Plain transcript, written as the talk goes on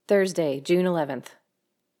Thursday, June 11th.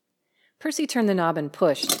 Percy turned the knob and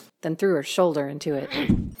pushed, then threw her shoulder into it.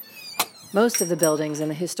 Most of the buildings in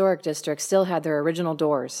the historic district still had their original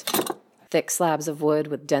doors, thick slabs of wood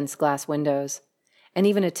with dense glass windows, and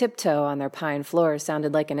even a tiptoe on their pine floors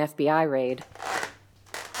sounded like an FBI raid.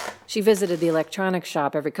 She visited the electronics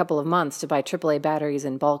shop every couple of months to buy AAA batteries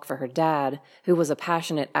in bulk for her dad, who was a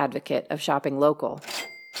passionate advocate of shopping local.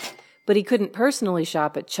 But he couldn't personally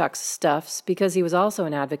shop at Chuck's Stuffs because he was also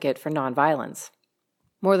an advocate for nonviolence.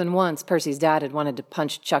 More than once, Percy's dad had wanted to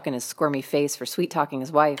punch Chuck in his squirmy face for sweet-talking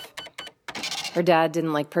his wife. Her dad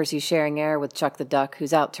didn't like Percy sharing air with Chuck the duck,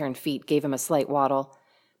 whose outturned feet gave him a slight waddle.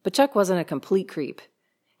 But Chuck wasn't a complete creep.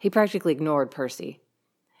 He practically ignored Percy.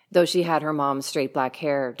 Though she had her mom's straight black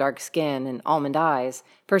hair, dark skin, and almond eyes,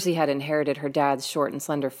 Percy had inherited her dad's short and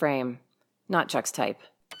slender frame. Not Chuck's type.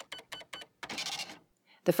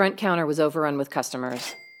 The front counter was overrun with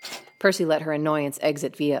customers. Percy let her annoyance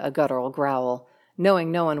exit via a guttural growl,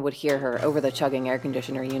 knowing no one would hear her over the chugging air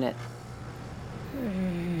conditioner unit.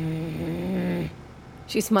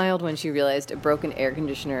 She smiled when she realized a broken air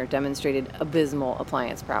conditioner demonstrated abysmal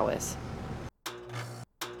appliance prowess.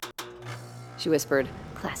 She whispered,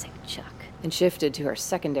 "Classic Chuck," and shifted to her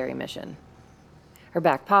secondary mission. Her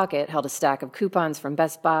back pocket held a stack of coupons from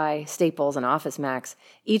Best Buy, Staples, and Office Max,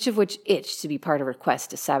 each of which itched to be part of her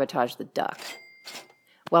quest to sabotage the duck.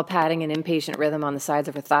 While patting an impatient rhythm on the sides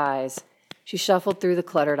of her thighs, she shuffled through the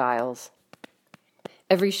cluttered aisles.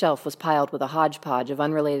 Every shelf was piled with a hodgepodge of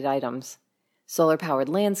unrelated items. Solar-powered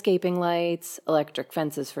landscaping lights, electric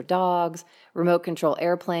fences for dogs, remote-control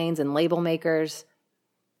airplanes, and label makers.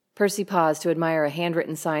 Percy paused to admire a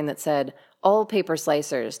handwritten sign that said, "All paper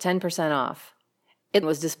slicers, 10% off." It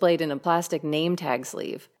was displayed in a plastic name tag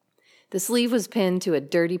sleeve. The sleeve was pinned to a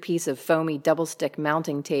dirty piece of foamy double-stick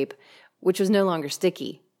mounting tape, which was no longer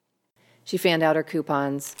sticky. She fanned out her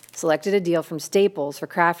coupons, selected a deal from Staples for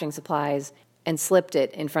crafting supplies, and slipped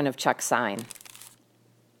it in front of Chuck's sign.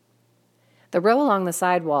 The row along the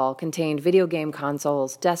side wall contained video game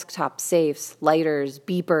consoles, desktop safes, lighters,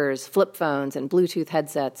 beepers, flip phones, and Bluetooth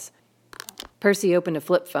headsets. Percy opened a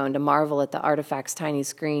flip phone to marvel at the artifact's tiny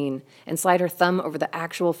screen and slide her thumb over the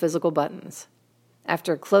actual physical buttons.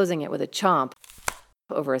 After closing it with a chomp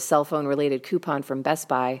over a cell phone-related coupon from Best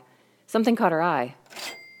Buy, something caught her eye.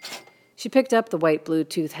 She picked up the white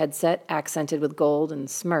Bluetooth headset accented with gold and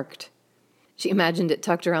smirked. She imagined it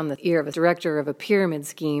tucked around the ear of a director of a pyramid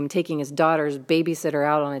scheme taking his daughter's babysitter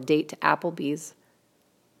out on a date to Applebee's.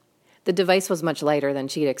 The device was much lighter than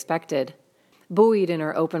she'd expected. Buoyed in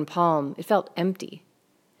her open palm, it felt empty.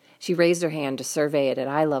 She raised her hand to survey it at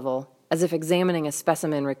eye level, as if examining a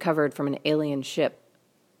specimen recovered from an alien ship.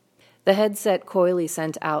 The headset coyly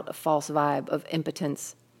sent out a false vibe of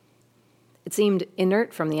impotence. It seemed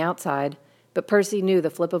inert from the outside, but Percy knew the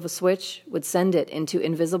flip of a switch would send it into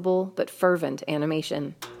invisible but fervent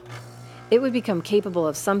animation. It would become capable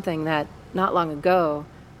of something that, not long ago,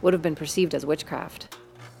 would have been perceived as witchcraft.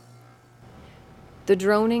 The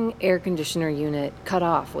droning air conditioner unit cut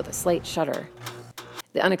off with a slight shudder.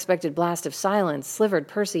 The unexpected blast of silence slivered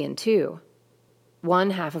Percy in two.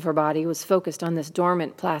 One half of her body was focused on this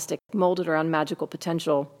dormant plastic molded around magical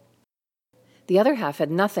potential. The other half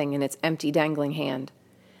had nothing in its empty, dangling hand.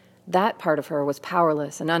 That part of her was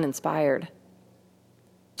powerless and uninspired.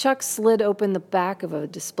 Chuck slid open the back of a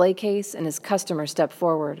display case and his customer stepped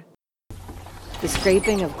forward. The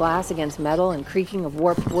scraping of glass against metal and creaking of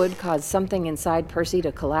warped wood caused something inside Percy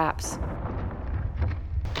to collapse.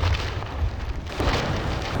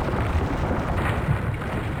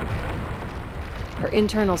 Her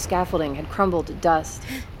internal scaffolding had crumbled to dust,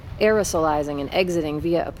 aerosolizing and exiting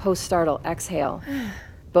via a post-startle exhale.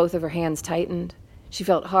 Both of her hands tightened. She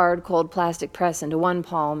felt hard, cold plastic press into one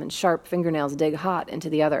palm and sharp fingernails dig hot into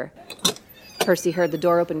the other. Percy heard the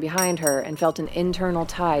door open behind her and felt an internal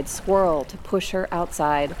tide swirl to push her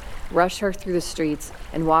outside, rush her through the streets,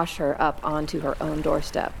 and wash her up onto her own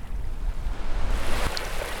doorstep.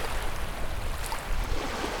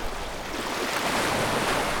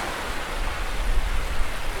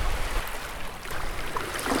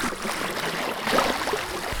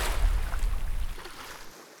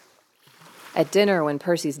 At dinner, when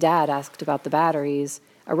Percy's dad asked about the batteries,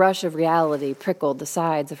 a rush of reality prickled the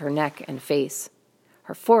sides of her neck and face.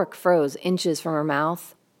 Her fork froze inches from her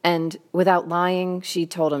mouth, and, without lying, she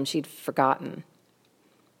told him she'd forgotten.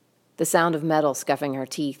 The sound of metal scuffing her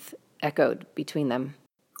teeth echoed between them.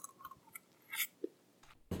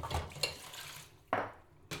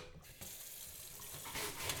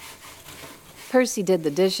 Percy did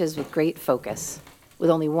the dishes with great focus,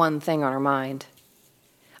 with only one thing on her mind.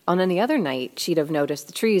 On any other night, she'd have noticed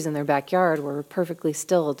the trees in their backyard were perfectly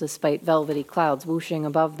still despite velvety clouds whooshing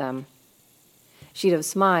above them. She'd have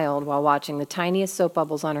smiled while watching the tiniest soap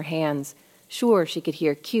bubbles on her hands, sure she could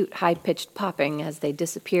hear cute, high-pitched popping as they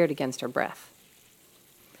disappeared against her breath.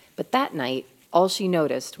 But that night, all she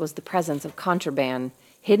noticed was the presence of contraband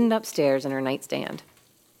hidden upstairs in her nightstand.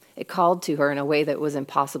 It called to her in a way that was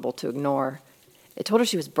impossible to ignore. It told her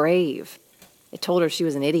she was brave. It told her she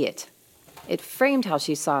was an idiot. It framed how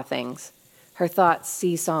she saw things, her thoughts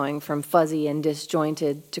seesawing from fuzzy and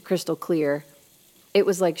disjointed to crystal clear. It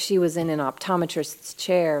was like she was in an optometrist's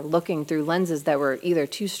chair looking through lenses that were either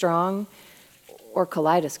too strong or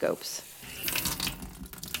kaleidoscopes.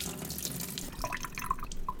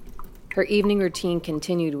 Her evening routine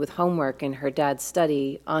continued with homework in her dad's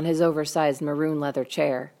study on his oversized maroon leather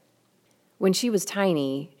chair. When she was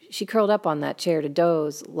tiny, she curled up on that chair to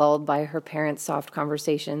doze, lulled by her parents' soft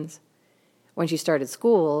conversations. When she started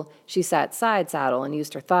school, she sat side saddle and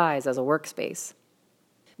used her thighs as a workspace.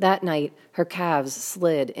 That night, her calves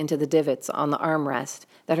slid into the divots on the armrest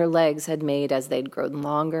that her legs had made as they'd grown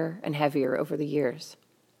longer and heavier over the years.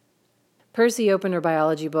 Percy opened her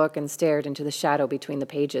biology book and stared into the shadow between the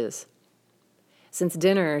pages. Since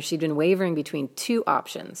dinner, she'd been wavering between two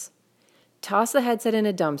options: toss the headset in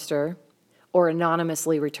a dumpster or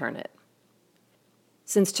anonymously return it.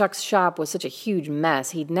 Since Chuck's shop was such a huge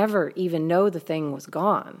mess, he'd never even know the thing was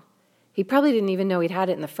gone. He probably didn't even know he'd had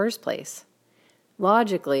it in the first place.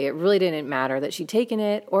 Logically, it really didn't matter that she'd taken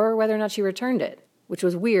it or whether or not she returned it, which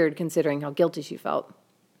was weird considering how guilty she felt.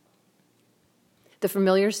 The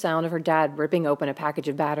familiar sound of her dad ripping open a package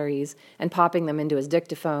of batteries and popping them into his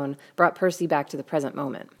dictaphone brought Percy back to the present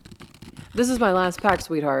moment. "This is my last pack,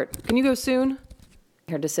 sweetheart. Can you go soon?"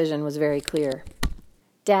 Her decision was very clear.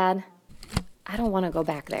 "Dad, I don't want to go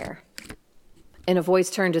back there." In a voice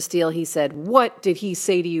turned to steel, he said, "What did he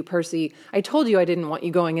say to you, Percy? I told you I didn't want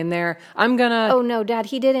you going in there. I'm gonna—" "Oh, no, Dad,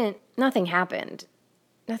 he didn't. Nothing happened.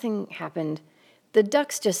 Nothing happened. The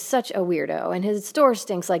duck's just such a weirdo, and his store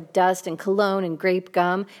stinks like dust and cologne and grape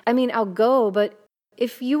gum. I mean, I'll go, but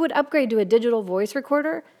if you would upgrade to a digital voice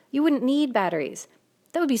recorder, you wouldn't need batteries.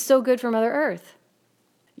 That would be so good for Mother Earth."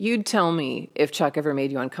 "You'd tell me if Chuck ever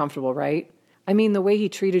made you uncomfortable, right? I mean, the way he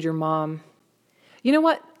treated your mom." "You know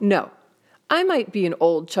what? No. I might be an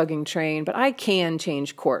old chugging train, but I can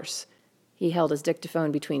change course." He held his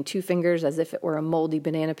dictaphone between two fingers as if it were a moldy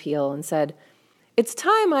banana peel and said, "It's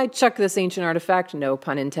time I chuck this ancient artifact, no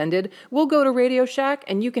pun intended. We'll go to Radio Shack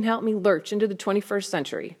and you can help me lurch into the 21st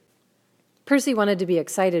century. Percy wanted to be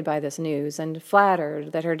excited by this news and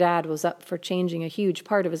flattered that her dad was up for changing a huge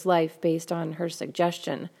part of his life based on her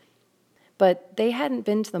suggestion. But they hadn't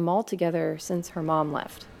been to the mall together since her mom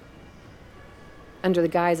left. Under the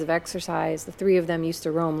guise of exercise, the three of them used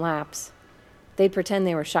to roam laps. They'd pretend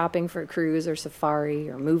they were shopping for a cruise or safari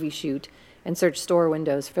or movie shoot and search store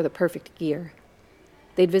windows for the perfect gear.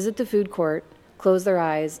 They'd visit the food court, close their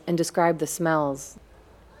eyes, and describe the smells.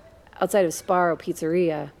 Outside of Sparrow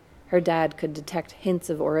Pizzeria, her dad could detect hints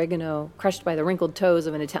of oregano crushed by the wrinkled toes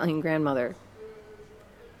of an Italian grandmother.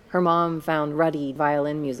 Her mom found ruddy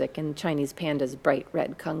violin music in Chinese Panda's bright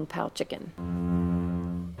red Kung Pao chicken.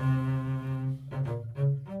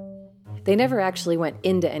 They never actually went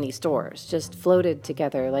into any stores, just floated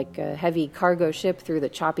together like a heavy cargo ship through the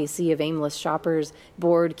choppy sea of aimless shoppers,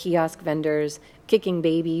 bored kiosk vendors, kicking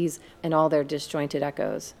babies, and all their disjointed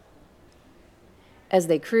echoes. As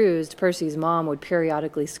they cruised, Percy's mom would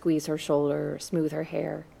periodically squeeze her shoulder or smooth her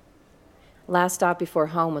hair. Last stop before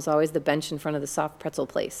home was always the bench in front of the soft pretzel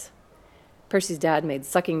place. Percy's dad made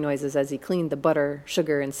sucking noises as he cleaned the butter,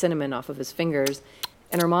 sugar, and cinnamon off of his fingers,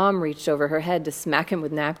 and her mom reached over her head to smack him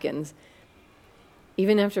with napkins.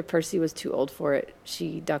 Even after Percy was too old for it,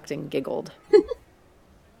 she ducked and giggled.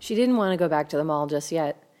 She didn't want to go back to the mall just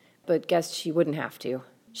yet, but guessed she wouldn't have to.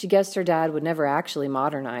 She guessed her dad would never actually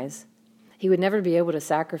modernize. He would never be able to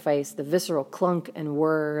sacrifice the visceral clunk and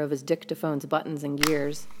whir of his dictaphone's buttons and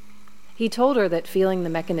gears. He told her that feeling the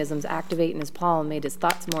mechanisms activate in his palm made his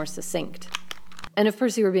thoughts more succinct. And if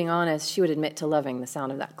Percy were being honest, she would admit to loving the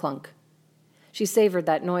sound of that clunk. She savored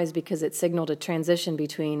that noise because it signaled a transition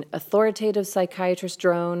between authoritative psychiatrist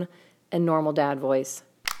drone and normal dad voice.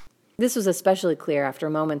 This was especially clear after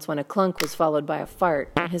moments when a clunk was followed by a fart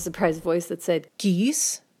and his surprised voice that said,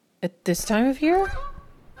 "Geese? At this time of year?"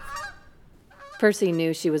 Percy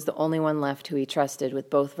knew she was the only one left who he trusted with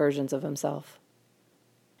both versions of himself.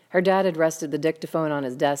 Her dad had rested the dictaphone on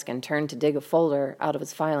his desk and turned to dig a folder out of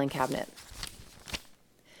his filing cabinet.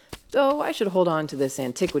 "So I should hold on to this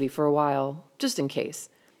antiquity for a while, just in case.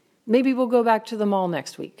 Maybe we'll go back to the mall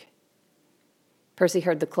next week." Percy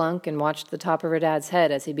heard the clunk and watched the top of her dad's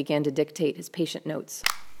head as he began to dictate his patient notes.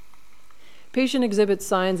 Patient exhibits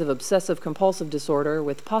signs of obsessive-compulsive disorder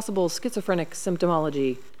with possible schizophrenic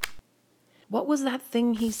symptomology. What was that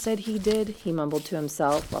thing he said he did? He mumbled to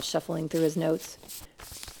himself while shuffling through his notes.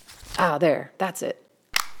 Ah, there, that's it.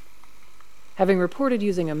 Having reported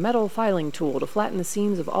using a metal filing tool to flatten the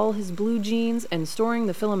seams of all his blue jeans and storing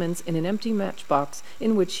the filaments in an empty matchbox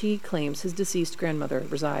in which he claims his deceased grandmother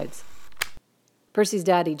resides. Percy's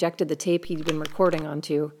dad ejected the tape he'd been recording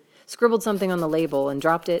onto, scribbled something on the label, and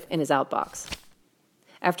dropped it in his outbox.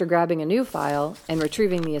 After grabbing a new file and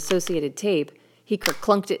retrieving the associated tape, he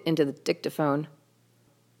clunked it into the dictaphone.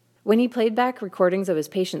 When he played back recordings of his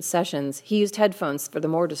patient's sessions, he used headphones for the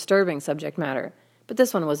more disturbing subject matter, but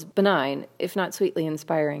this one was benign, if not sweetly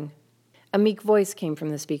inspiring. A meek voice came from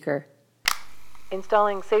the speaker.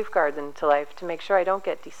 Installing safeguards into life to make sure I don't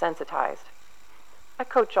get desensitized. I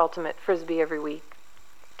coach ultimate frisbee every week,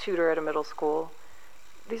 tutor at a middle school.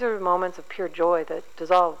 These are moments of pure joy that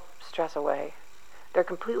dissolve stress away. They're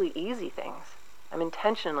completely easy things. I'm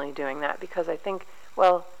intentionally doing that because I think,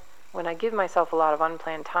 well, when I give myself a lot of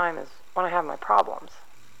unplanned time is when I have my problems.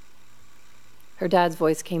 Her dad's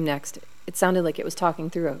voice came next. It sounded like it was talking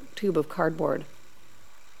through a tube of cardboard.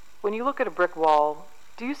 When you look at a brick wall,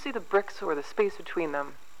 do you see the bricks or the space between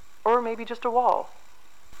them? Or maybe just a wall?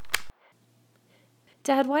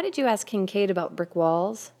 Dad, why did you ask Kincaid about brick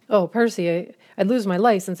walls? Oh, Percy, I'd lose my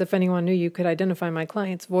license if anyone knew you could identify my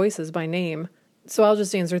clients' voices by name, so I'll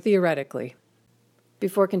just answer theoretically.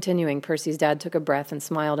 Before continuing, Percy's dad took a breath and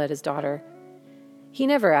smiled at his daughter. He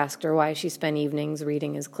never asked her why she spent evenings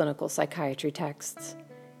reading his clinical psychiatry texts.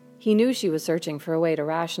 He knew she was searching for a way to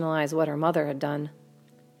rationalize what her mother had done.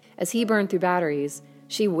 As he burned through batteries,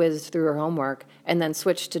 she whizzed through her homework and then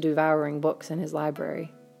switched to devouring books in his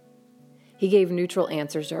library. He gave neutral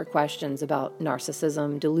answers to her questions about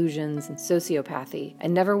narcissism, delusions, and sociopathy,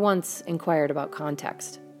 and never once inquired about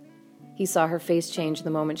context. He saw her face change the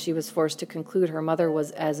moment she was forced to conclude her mother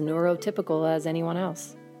was as neurotypical as anyone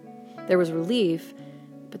else. There was relief,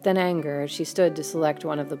 but then anger as she stood to select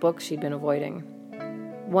one of the books she'd been avoiding.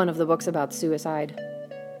 One of the books about suicide.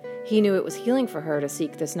 He knew it was healing for her to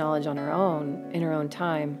seek this knowledge on her own, in her own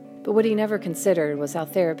time. But what he never considered was how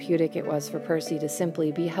therapeutic it was for Percy to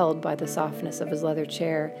simply be held by the softness of his leather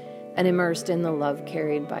chair and immersed in the love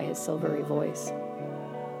carried by his silvery voice.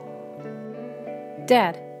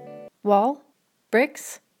 Dad, wall?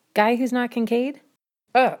 Bricks? Guy who's not Kincaid?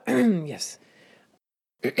 Yes.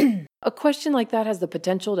 A question like that has the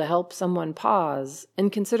potential to help someone pause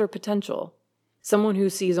and consider potential. Someone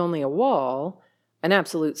who sees only a wall, an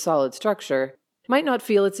absolute solid structure, might not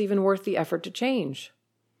feel it's even worth the effort to change.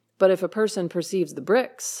 But if a person perceives the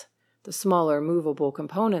bricks, the smaller movable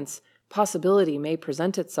components, possibility may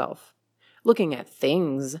present itself. Looking at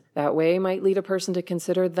things that way might lead a person to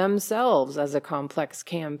consider themselves as a complex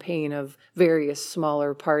campaign of various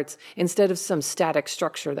smaller parts instead of some static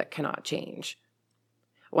structure that cannot change.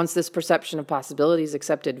 Once this perception of possibility is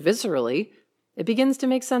accepted viscerally, it begins to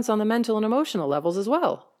make sense on the mental and emotional levels as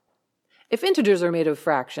well. If integers are made of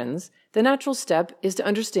fractions, the natural step is to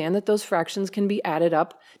understand that those fractions can be added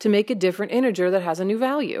up to make a different integer that has a new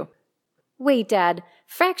value. Wait, Dad,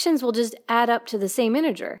 fractions will just add up to the same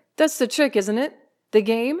integer. That's the trick, isn't it? The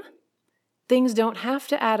game? Things don't have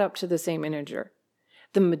to add up to the same integer.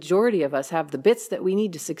 The majority of us have the bits that we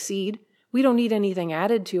need to succeed. We don't need anything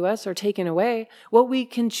added to us or taken away. What we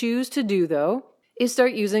can choose to do, though, is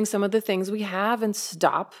start using some of the things we have and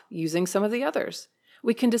stop using some of the others.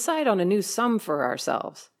 We can decide on a new sum for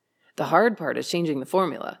ourselves. The hard part is changing the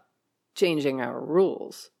formula, changing our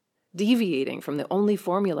rules, deviating from the only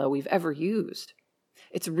formula we've ever used.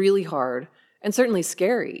 It's really hard, and certainly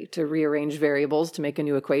scary, to rearrange variables to make a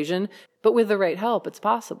new equation, but with the right help, it's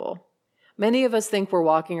possible. Many of us think we're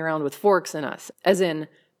walking around with forks in us, as in,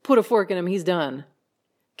 put a fork in him, he's done.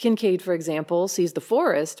 Kincaid, for example, sees the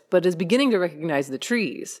forest, but is beginning to recognize the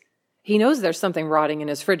trees. He knows there's something rotting in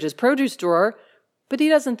his fridge's produce drawer, but he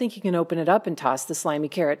doesn't think he can open it up and toss the slimy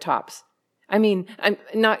carrot tops. I'm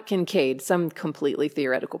not Kincaid, some completely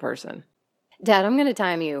theoretical person. Dad, I'm going to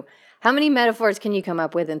time you. How many metaphors can you come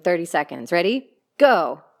up with in 30 seconds? Ready?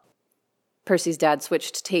 Go! Percy's dad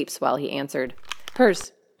switched tapes while he answered.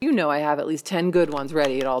 Perce, you know I have at least 10 good ones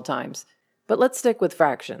ready at all times. But let's stick with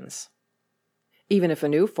fractions. Even if a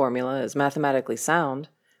new formula is mathematically sound,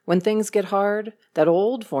 when things get hard, that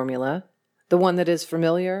old formula, the one that is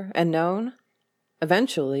familiar and known,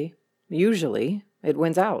 eventually, usually, it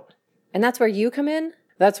wins out. And that's where you come in?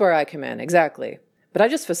 That's where I come in, exactly. But I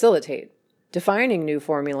just facilitate. Defining new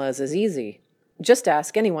formulas is easy. Just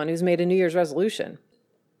ask anyone who's made a New Year's resolution.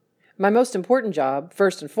 My most important job,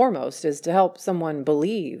 first and foremost, is to help someone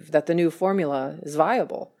believe that the new formula is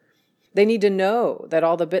viable. They need to know that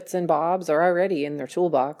all the bits and bobs are already in their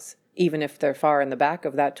toolbox, even if they're far in the back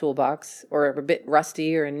of that toolbox or a bit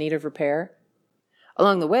rusty or in need of repair.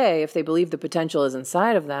 Along the way, if they believe the potential is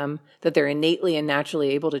inside of them, that they're innately and naturally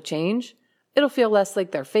able to change, it'll feel less like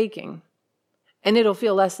they're faking. And it'll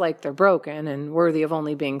feel less like they're broken and worthy of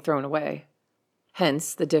only being thrown away.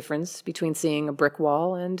 Hence the difference between seeing a brick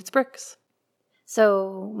wall and its bricks.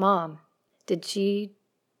 So, Mom, did she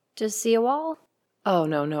just see a wall? Oh,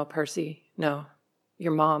 no, Percy. No.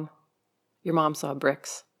 Your mom saw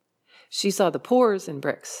bricks. She saw the pores in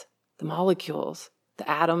bricks, the molecules, the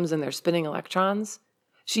atoms and their spinning electrons.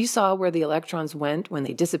 She saw where the electrons went when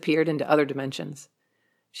they disappeared into other dimensions.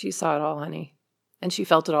 She saw it all, honey. And she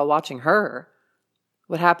felt it all watching her.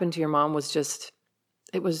 What happened to your mom was just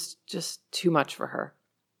too much for her.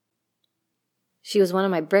 She was one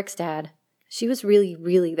of my bricks, Dad. She was really,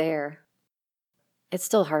 really there. It's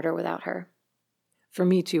still harder without her. For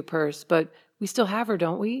me too, Perce, but we still have her,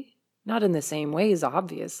 don't we? Not in the same ways,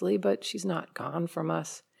 obviously, but she's not gone from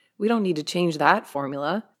us. We don't need to change that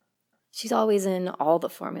formula. She's always in all the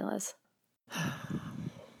formulas.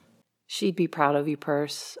 She'd be proud of you,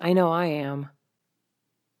 Perce. I know I am.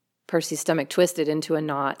 Percy's stomach twisted into a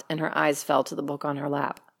knot, and her eyes fell to the book on her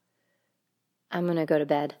lap. I'm going to go to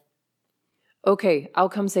bed. Okay, I'll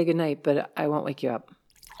come say goodnight, but I won't wake you up.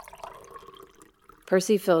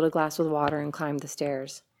 Percy filled a glass with water and climbed the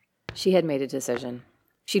stairs. She had made a decision.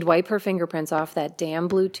 She'd wipe her fingerprints off that damn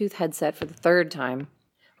Bluetooth headset for the third time,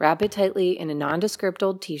 wrap it tightly in a nondescript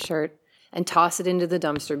old t-shirt, and toss it into the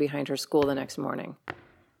dumpster behind her school the next morning.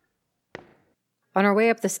 On her way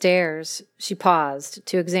up the stairs, she paused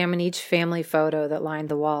to examine each family photo that lined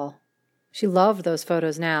the wall. She loved those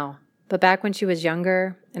photos now, but back when she was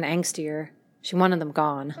younger and angstier, she wanted them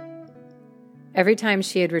gone. Every time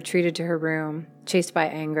she had retreated to her room, chased by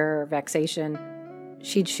anger or vexation,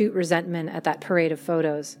 she'd shoot resentment at that parade of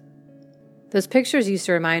photos. Those pictures used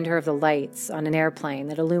to remind her of the lights on an airplane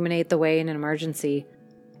that illuminate the way in an emergency,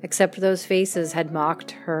 except those faces had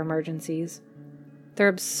mocked her emergencies. Their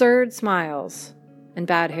absurd smiles and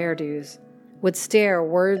bad hairdos would stare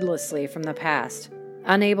wordlessly from the past,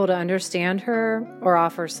 unable to understand her or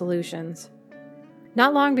offer solutions.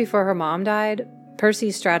 Not long before her mom died,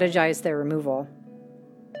 Percy strategized their removal.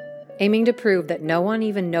 Aiming to prove that no one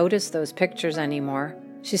even noticed those pictures anymore,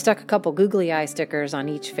 she stuck a couple googly eye stickers on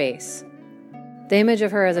each face. The image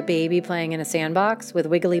of her as a baby playing in a sandbox with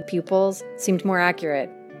wiggly pupils seemed more accurate.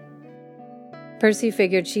 Percy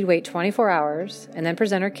figured she'd wait 24 hours and then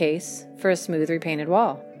present her case for a smooth repainted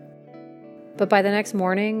wall. But by the next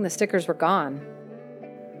morning, the stickers were gone.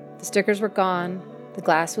 The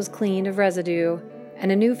glass was cleaned of residue,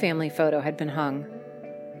 and a new family photo had been hung.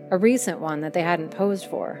 A recent one that they hadn't posed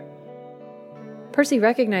for. Percy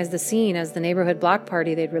recognized the scene as the neighborhood block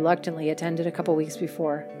party they'd reluctantly attended a couple weeks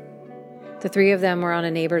before. The three of them were on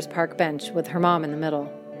a neighbor's park bench with her mom in the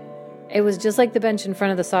middle. It was just like the bench in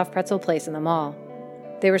front of the soft pretzel place in the mall.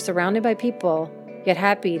 They were surrounded by people, yet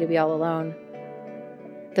happy to be all alone.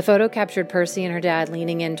 The photo captured Percy and her dad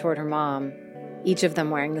leaning in toward her mom, each of them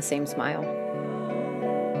wearing the same smile.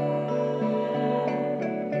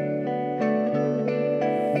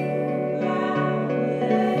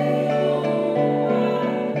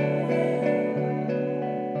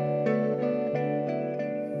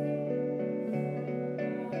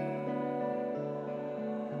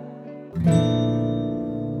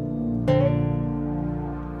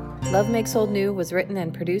 Love Makes Old New was written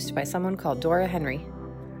and produced by someone called Dora Henry.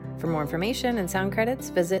 For more information and sound credits,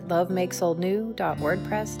 visit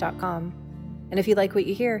lovemakesoldnew.wordpress.com. And if you like what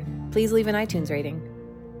you hear, please leave an iTunes rating.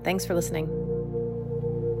 Thanks for listening.